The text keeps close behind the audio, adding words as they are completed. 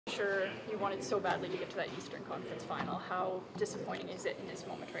sure you wanted so badly to get to that Eastern Conference final. How disappointing is it in this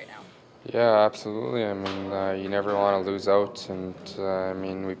moment right now? Yeah, absolutely. I mean, you never want to lose out, and I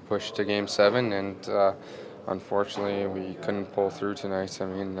mean, we pushed to Game 7, and unfortunately, we couldn't pull through tonight. I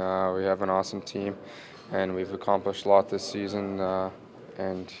mean, we have an awesome team, and we've accomplished a lot this season.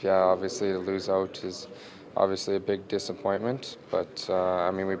 And yeah, obviously, to lose out is obviously a big disappointment. But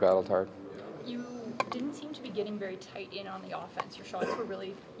I mean, we battled hard. You didn't seem to be getting very tight in on the offense. Your shots were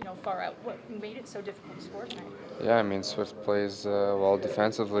really, far out. What made it so difficult to score tonight? Yeah, I mean, Swift plays well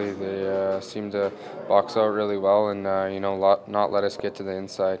defensively. They seem to box out really well and, not let us get to the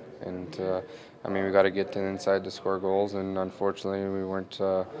inside. And, I mean, we got to get to the inside to score goals, and unfortunately, we weren't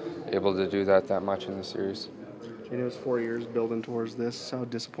able to do that much in the series. Jayden, it was 4 years building towards this. How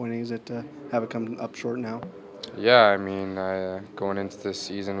disappointing is it to have it come up short now? Yeah, I mean, going into this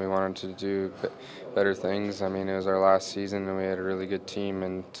season, we wanted to do better things. I mean, it was our last season, and we had a really good team,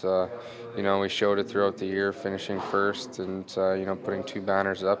 and we showed it throughout the year, finishing first, and putting 2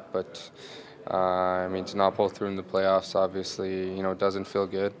 banners up. But I mean, to not pull through in the playoffs, obviously, doesn't feel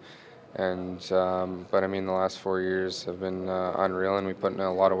good. And but I mean, the last 4 years have been unreal, and we put in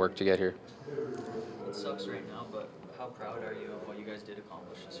a lot of work to get here. It sucks right now, but how proud are you of what you guys did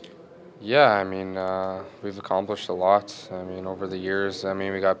accomplish this year? Yeah, I mean, we've accomplished a lot. I mean, over the years, I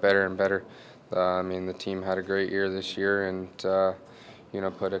mean, we got better and better. I mean, the team had a great year this year, and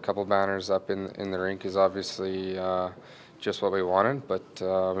put a couple banners up in the rink is obviously just what we wanted, but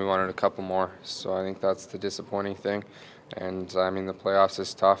we wanted a couple more. So I think that's the disappointing thing. And I mean, the playoffs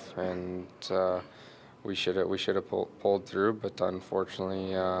is tough, and we should have pulled through, but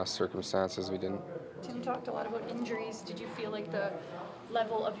unfortunately, circumstances we didn't. Tim talked a lot about injuries. Did you feel like the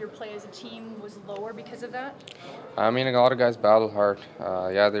level of your play as a team was lower because of that? I mean, a lot of guys battled hard.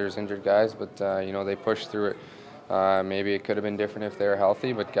 Yeah, there's injured guys, but they pushed through it. Maybe it could have been different if they were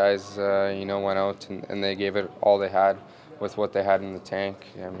healthy, but guys, went out and they gave it all they had with what they had in the tank.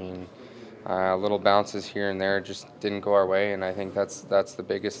 I mean, little bounces here and there just didn't go our way, and I think that's the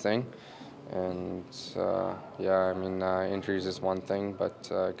biggest thing. And yeah, I mean, injuries is one thing,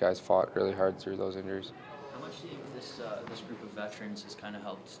 but guys fought really hard through those injuries. How much do you think this group of veterans has kind of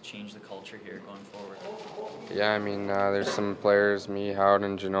helped change the culture here going forward? Yeah, I mean, there's some players, me,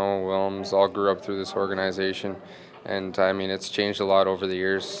 Howden, Janot, Wilms, all grew up through this organization, and I mean, it's changed a lot over the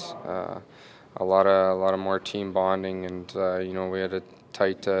years. A lot of more team bonding, and we had a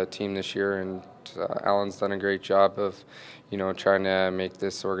tight team this year, and Alan's done a great job of, trying to make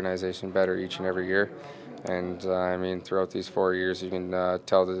this organization better each and every year. And I mean, throughout these 4 years, you can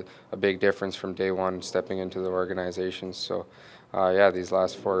tell a big difference from day one stepping into the organization. So, yeah, these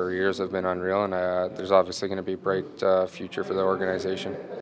last 4 years have been unreal, and there's obviously going to be a bright future for the organization.